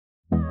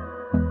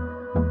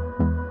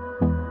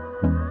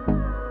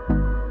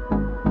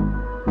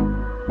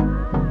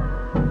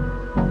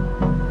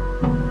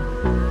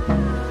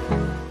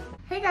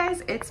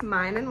guys, it's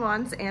mine and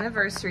Juan's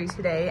anniversary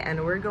today,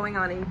 and we're going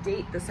on a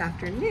date this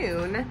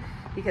afternoon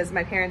because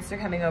my parents are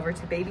coming over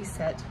to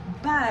babysit,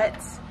 but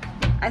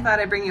I thought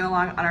I'd bring you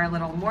along on our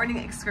little morning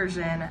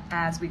excursion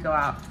as we go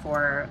out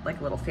for like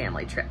a little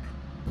family trip.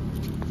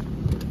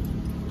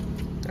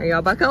 Are you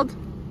all buckled?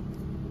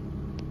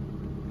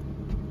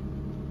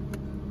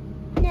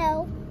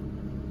 No.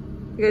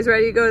 You guys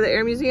ready to go to the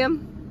Air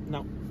Museum?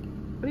 No.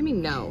 What do you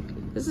mean no?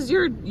 This is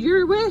your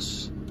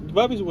wish.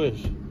 Bobby's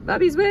wish.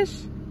 Bobby's wish?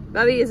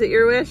 Bobby, is it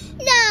your wish?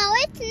 No,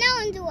 it's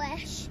no one's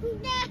wish.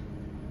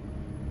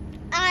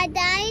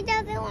 Daddy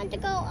doesn't want to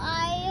go.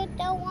 I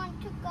don't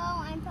want to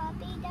go. And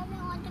Bobby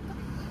doesn't want to go.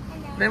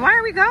 Then why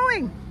are we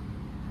going?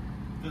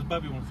 Because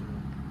Bobby wants to go.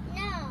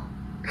 No.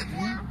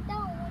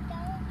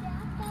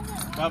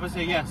 Bobby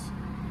say yes.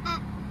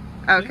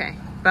 Okay,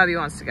 Bobby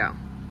wants to go.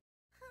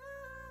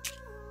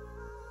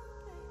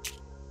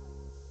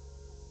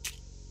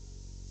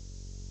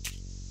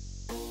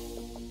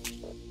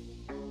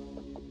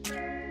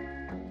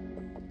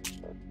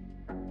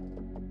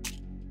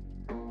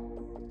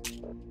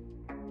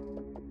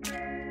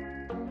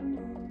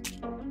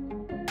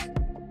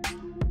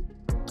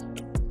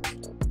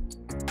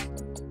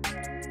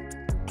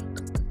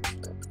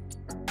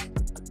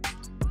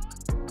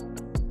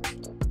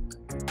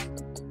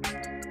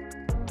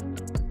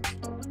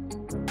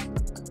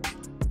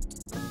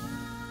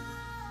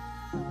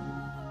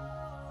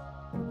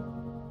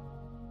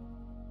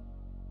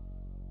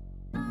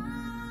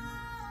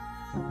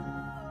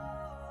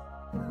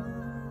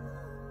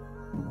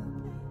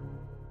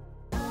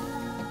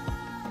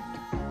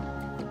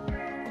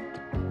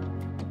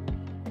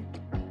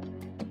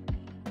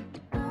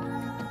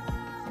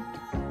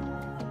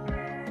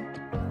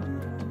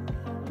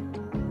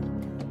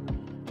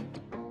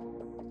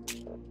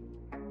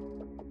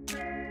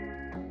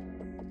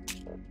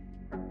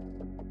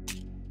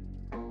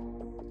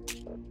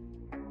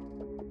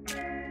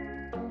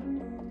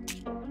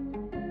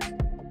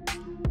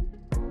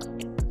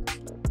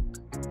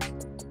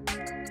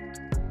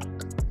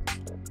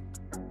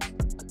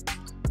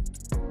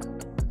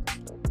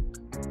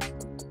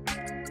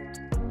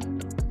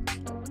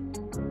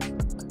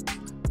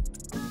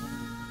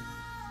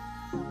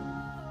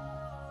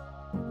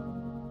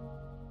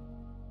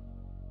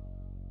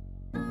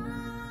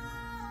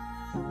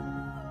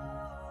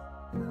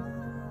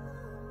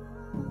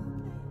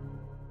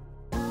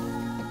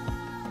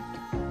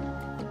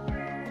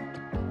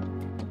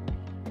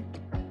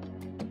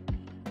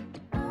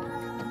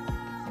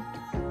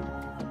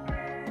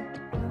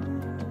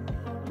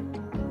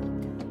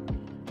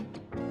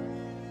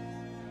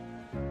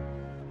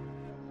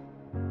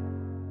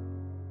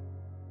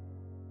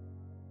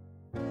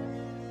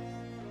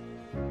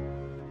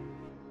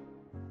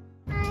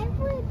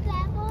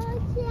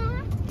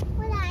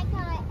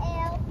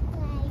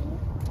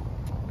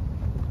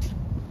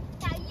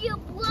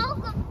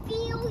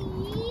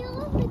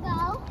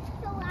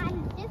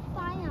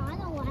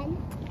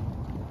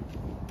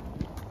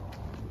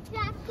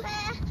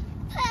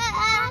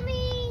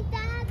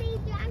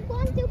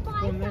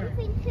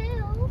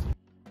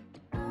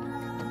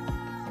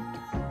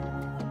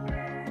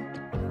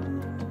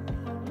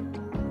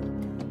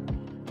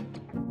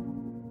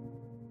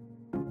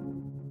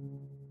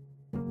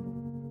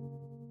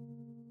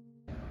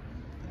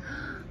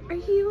 Are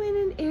you in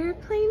an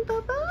airplane,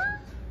 Bubba?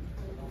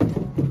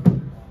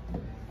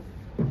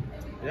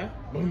 Yeah?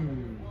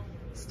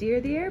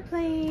 Steer the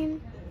airplane.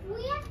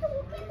 We have to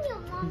look at me,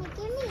 Mommy.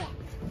 Give me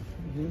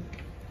it.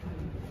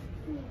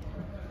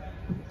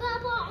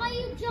 Bubba, are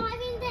you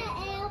driving the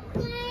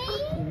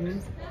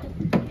airplane?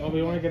 Oh,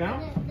 we want to get out?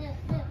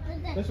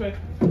 This way.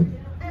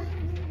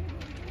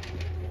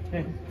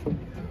 Hey,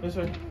 this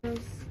way.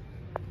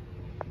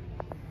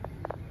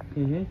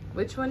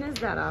 Which one is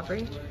that,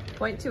 Aubrey?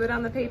 Point to it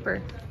on the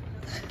paper.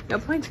 No,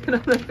 point to it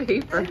on the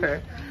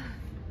paper.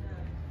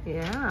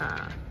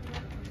 Yeah.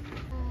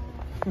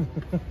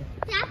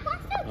 Dad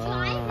wants to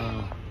drive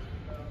it.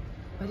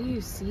 What do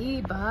you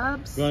see,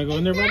 Bubs? You want to go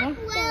in there, Bubba?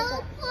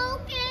 Well,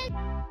 focus.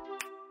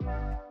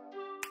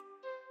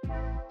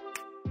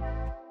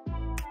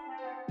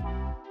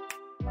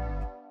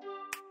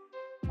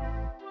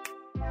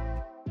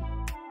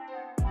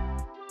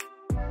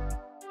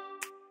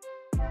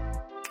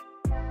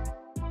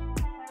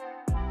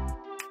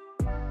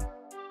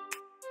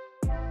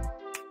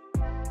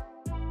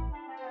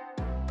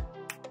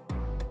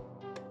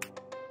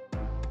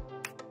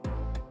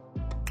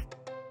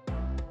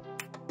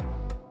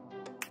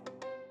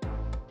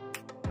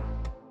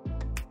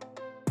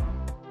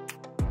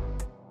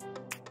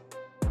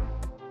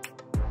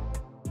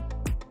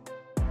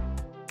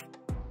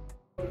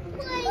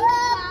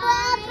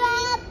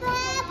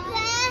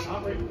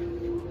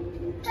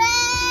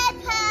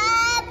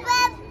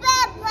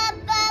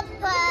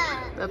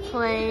 The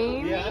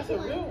plane? Yeah, that's a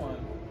real one.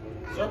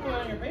 Circle it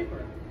on your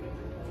paper.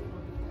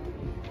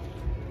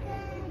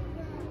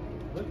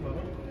 Look,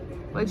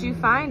 Bubba. What'd you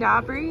find,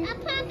 Aubrey? A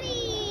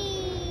puppy!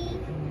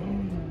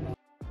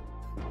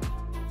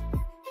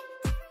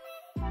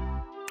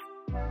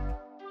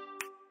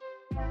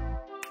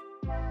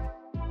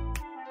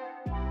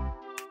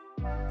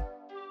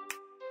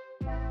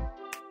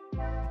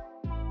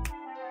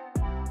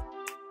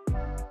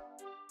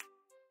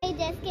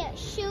 just get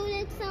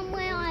shooted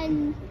somewhere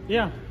on.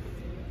 Yeah.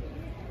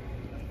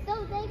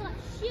 So they got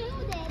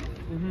shooted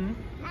Mm-hmm.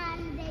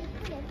 and they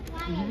couldn't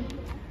fly anymore.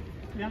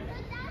 Yeah.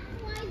 But that's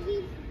why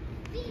these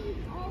things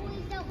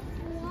always don't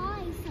fly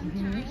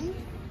sometimes.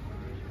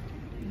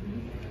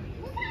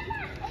 Look at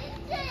that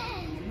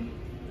engine!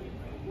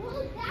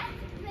 Whoa, that's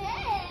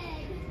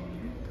big!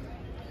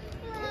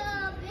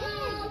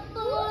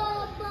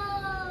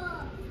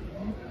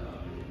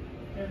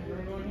 Okay,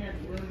 we're going here.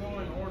 We're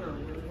going in order.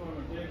 We're going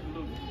with James and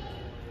Luke.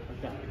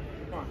 Okay.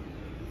 Come on.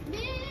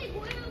 Big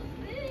wheel,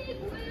 big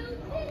wheel,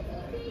 big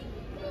wheel.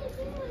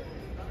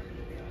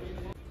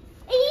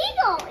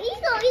 Eagle,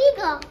 eagle,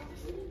 eagle.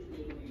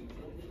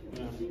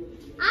 Yeah.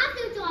 I have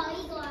to draw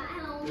eagle at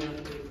home. Yeah.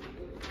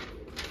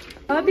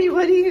 Bubby,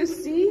 what do you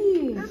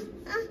see?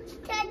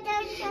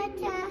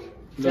 Ta-ta-ta-ta.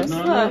 Just no,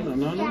 look.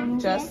 no.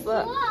 Just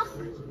look.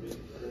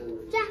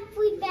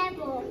 Jackfruit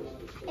bevel.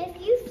 If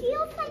you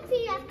feel sexy,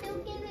 you have to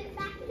give it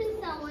back to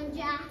someone,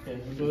 Jack. Okay,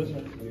 let's go this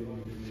way.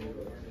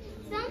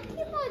 Some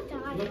people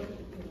die.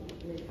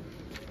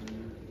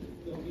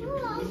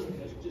 Oh.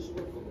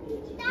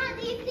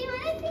 Daddy, is there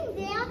anything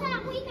there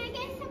that we can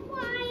get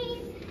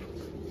surprised?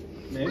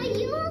 A Maybe.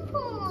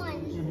 unicorn.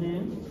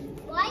 Mm-hmm.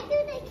 Why do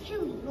they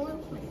kill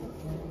unicorns?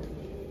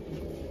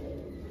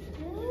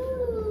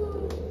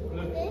 Ooh,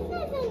 this is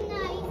a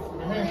nice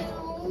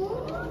room.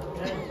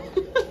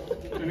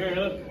 Here,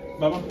 look.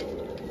 Baba.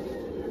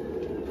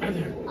 Right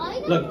there. I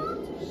don't Look.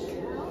 want to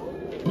show.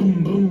 Boom,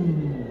 boom.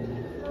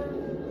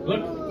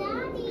 Look.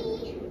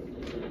 Daddy.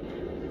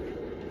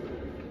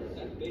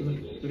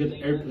 Look at the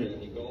airplane.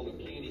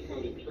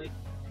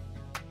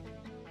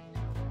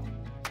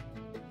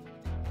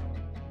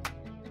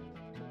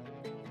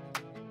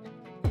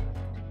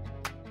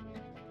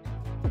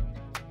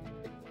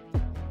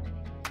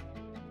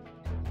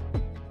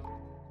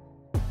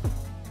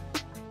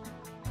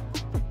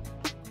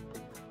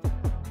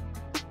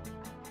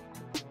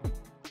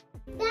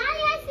 Daddy,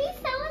 I see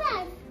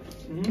sodas.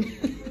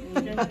 Mm-hmm.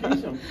 You can't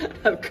taste them.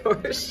 Of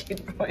course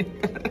she'd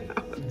point that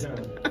out.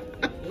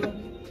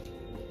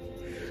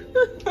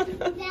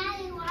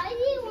 Daddy, why do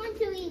you want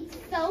to eat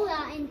soda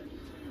and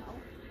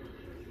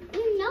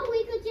you know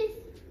we could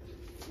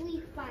just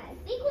sleep by a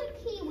secret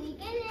key, we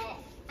get it,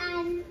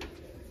 and we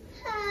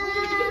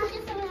just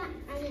get soda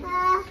and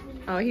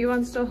Oh, he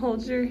wants to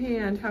hold your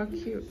hand. How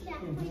cute.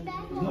 Jackfruit Look.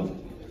 bevel.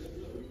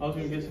 I was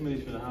gonna get some of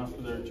these for the house,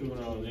 but they're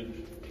 $200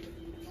 each.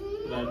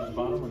 Did I just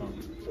bought them or no?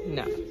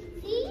 No,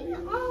 These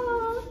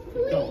are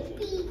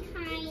creepy,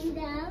 kind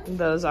of.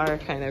 those are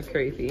kind of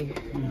creepy.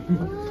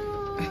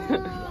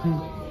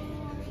 Oh.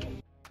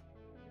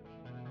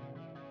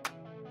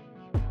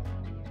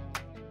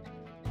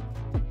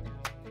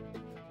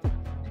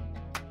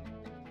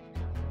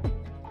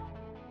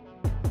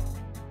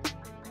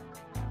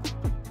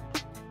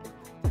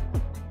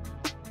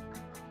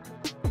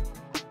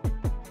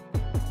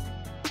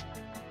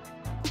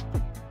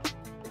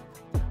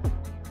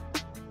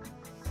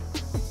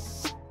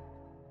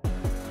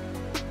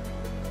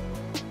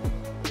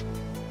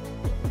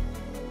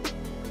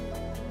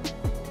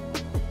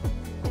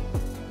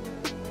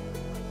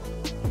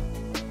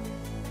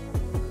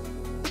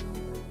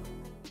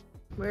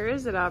 Where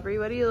is it, Aubrey?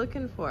 What are you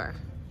looking for?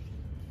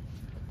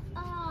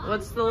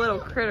 What's the little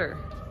critter?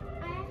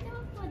 I have to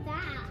look for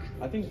that.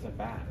 I think it's a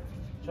bat.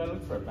 Try to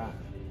look for a bat.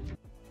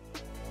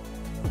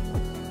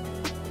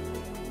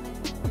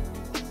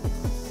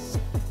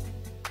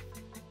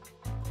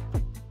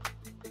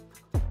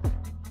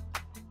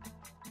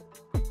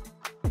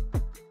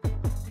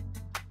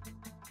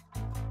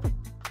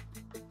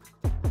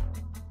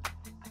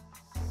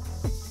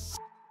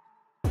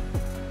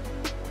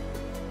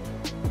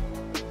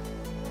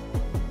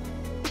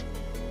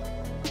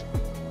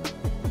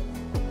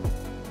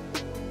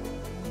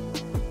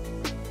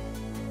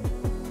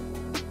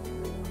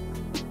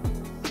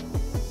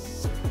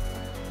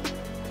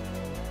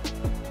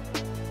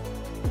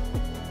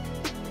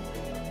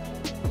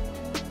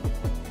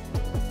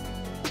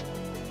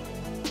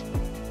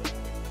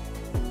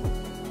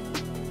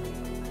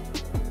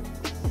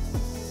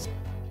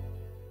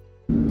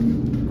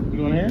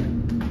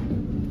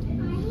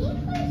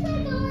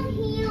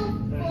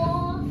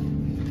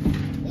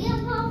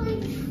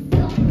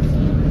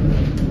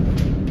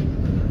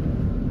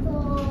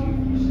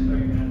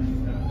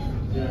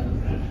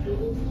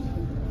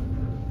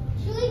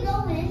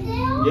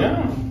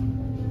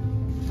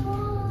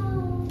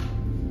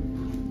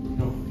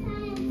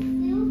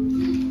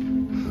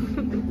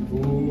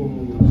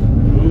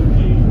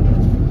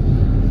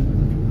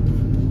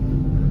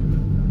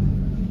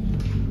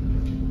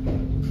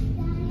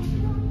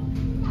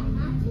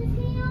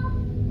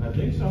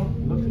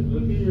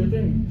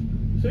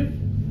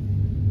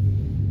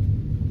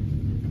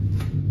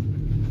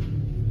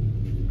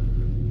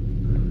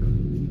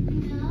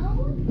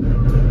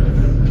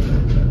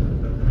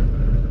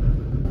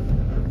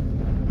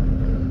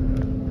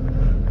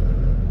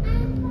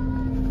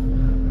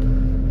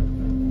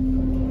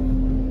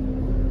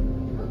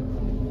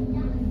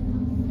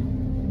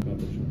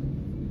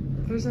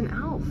 There's an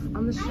elf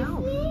on the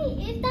shelf.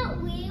 Is that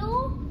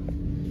real?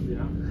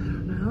 Yeah. I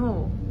don't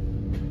know.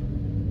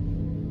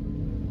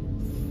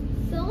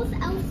 Those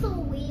elves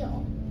are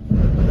real.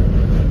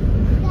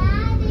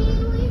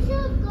 Daddy, we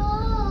should go.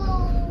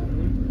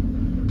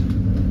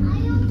 I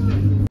don't want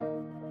to.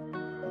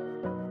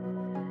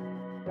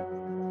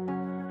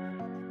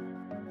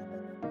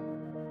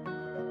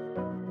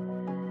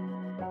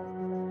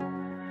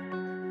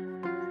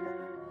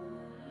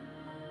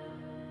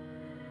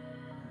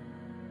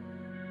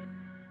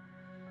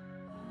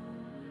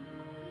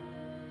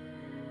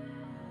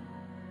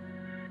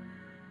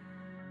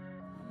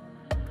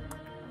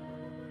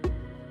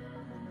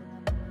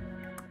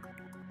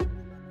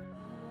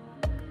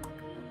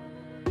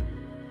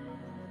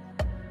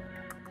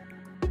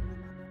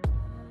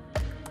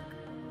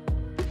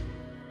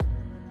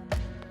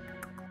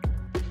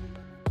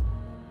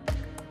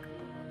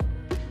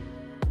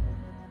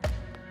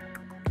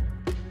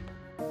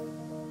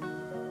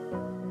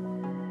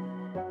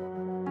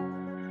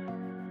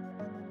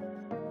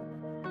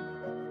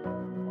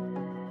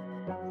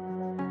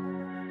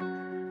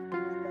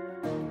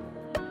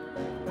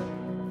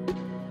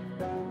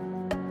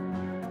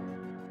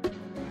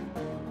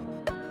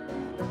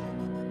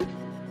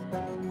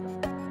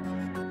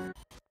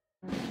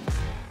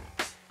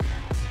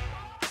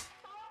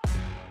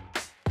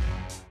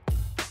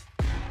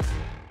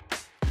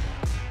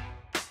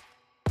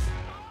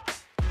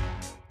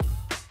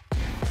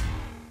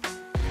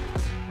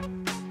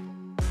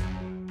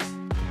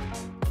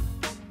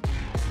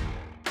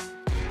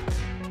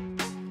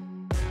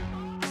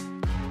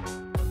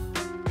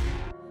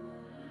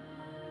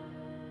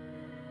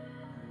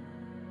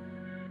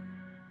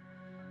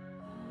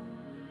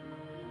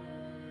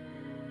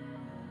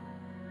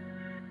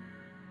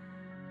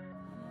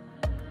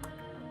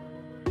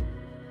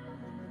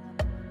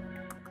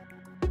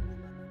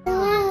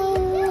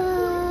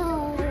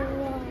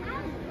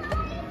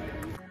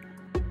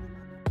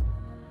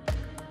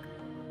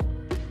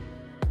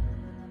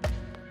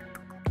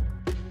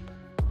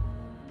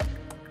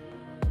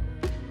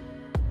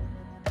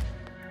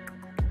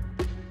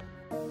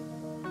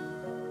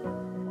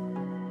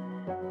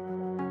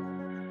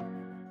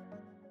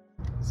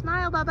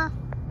 Smile, Bubba.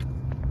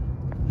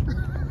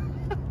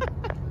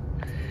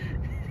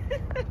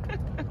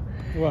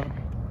 What?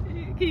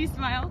 Can you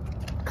smile?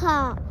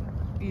 Car.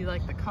 You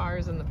like the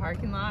cars in the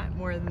parking lot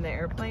more than the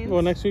airplanes?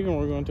 Well, next weekend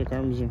we're going to a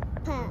car museum.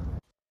 Car.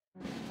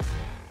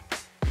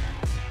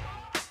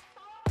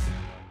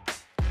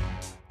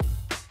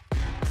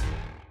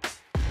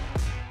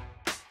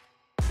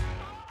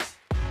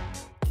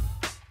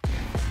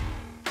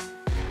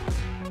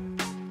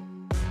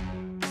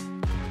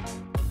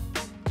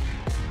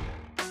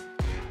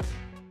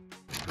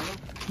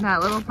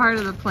 That little part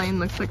of the plane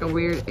looks like a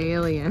weird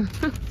alien.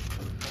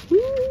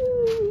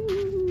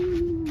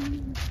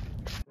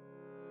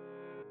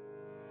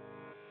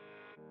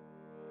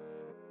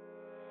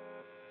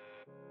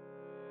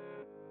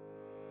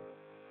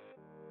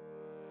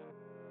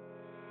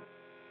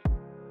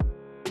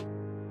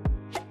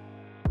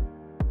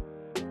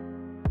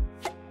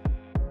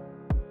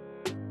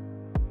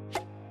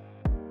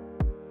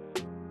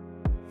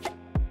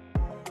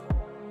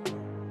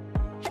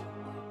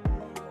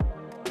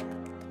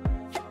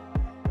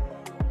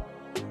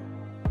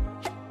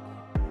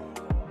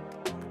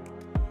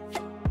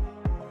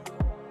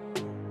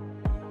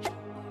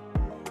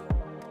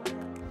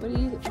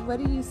 What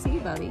do you see,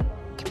 Bubby?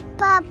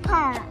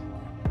 Papa.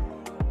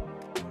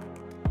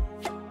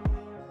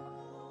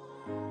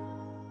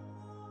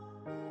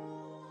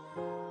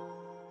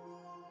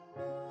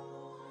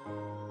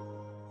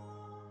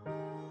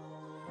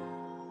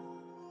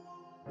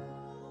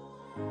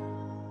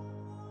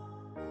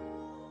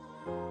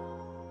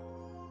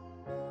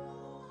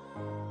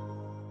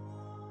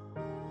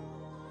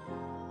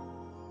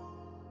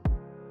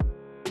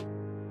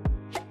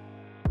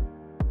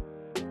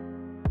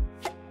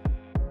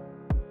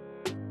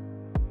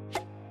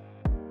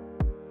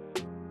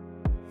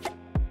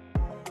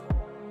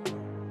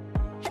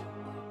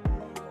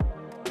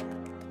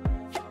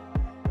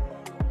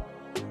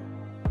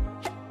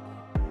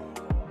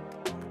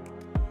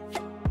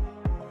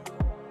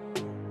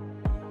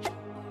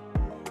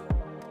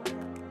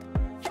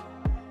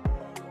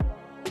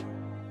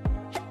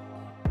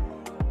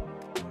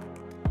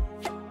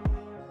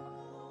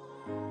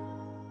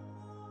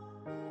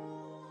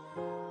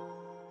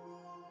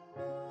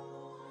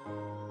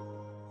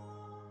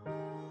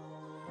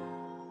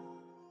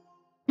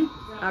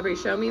 Aubrey,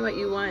 show me what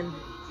you won.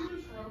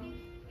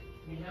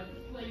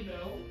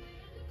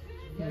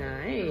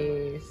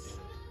 Nice.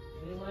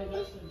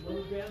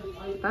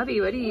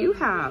 Bubby, what do you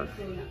have?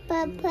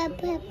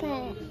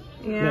 Papa.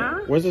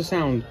 Yeah? Where's the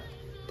sound?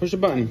 Push the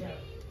button.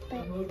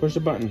 Push the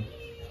button.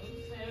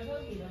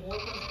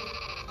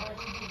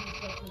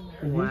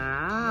 Wow.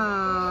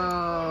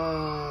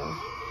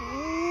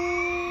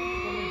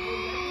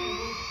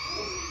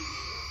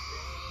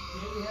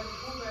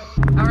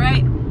 All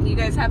right, you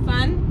guys have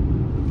fun?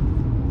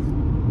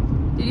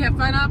 Did you have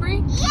fun, Aubrey?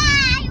 Yeah,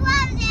 I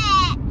loved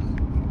it.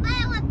 But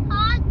it was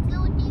hard to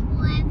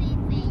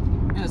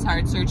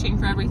hard searching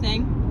for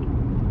everything.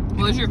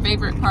 What was your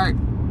favorite part?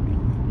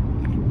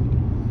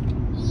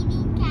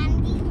 Eating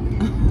candy.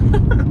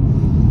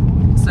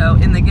 So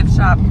in the gift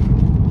shop,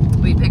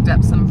 we picked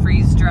up some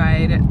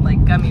freeze-dried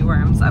like gummy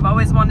worms. I've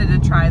always wanted to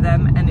try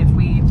them, and if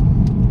we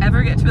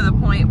ever get to the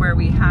point where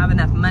we have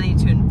enough money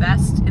to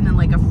invest in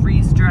like a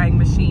freeze-drying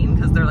machine,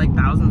 because they're like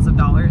thousands of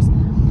dollars,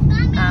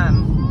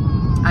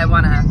 I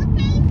wanna,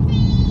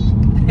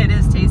 it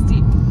is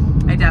tasty.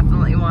 I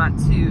definitely want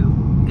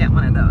to get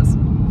one of those,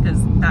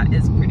 because that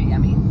is pretty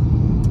yummy.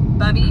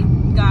 Bubby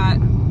got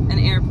an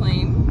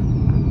airplane,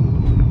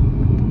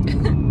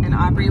 and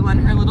Aubrey won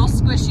her little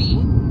squishy.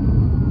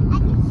 I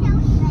can show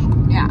you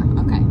it. Yeah,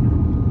 okay.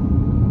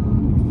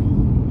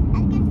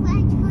 I guess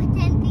we're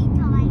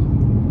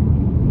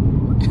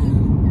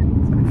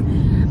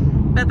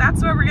But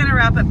that's where we're gonna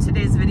wrap up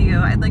today's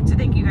video. I'd like to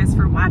thank you guys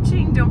for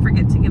watching. Don't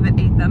forget to give it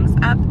a thumbs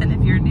up. And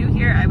if you're new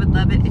here, I would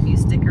love it if you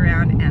stick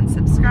around and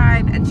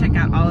subscribe and check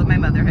out all of my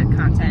motherhood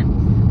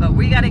content. But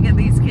we gotta get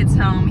these kids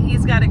home.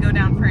 He's gotta go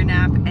down for a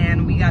nap,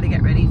 and we gotta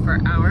get ready for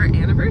our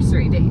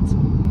anniversary date.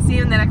 See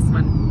you in the next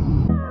one.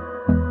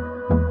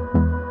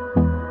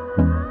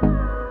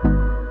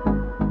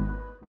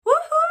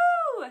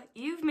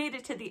 You've made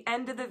it to the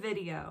end of the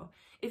video.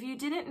 If you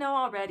didn't know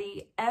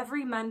already,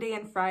 every Monday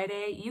and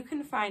Friday, you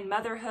can find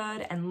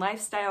motherhood and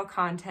lifestyle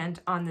content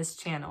on this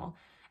channel.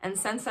 And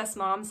since us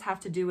moms have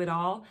to do it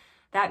all,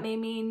 that may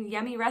mean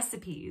yummy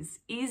recipes,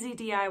 easy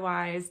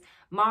DIYs,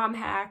 mom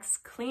hacks,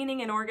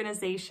 cleaning and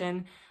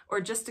organization,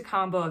 or just a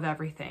combo of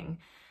everything.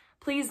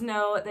 Please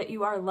know that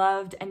you are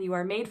loved and you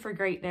are made for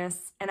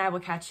greatness, and I will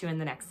catch you in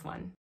the next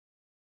one.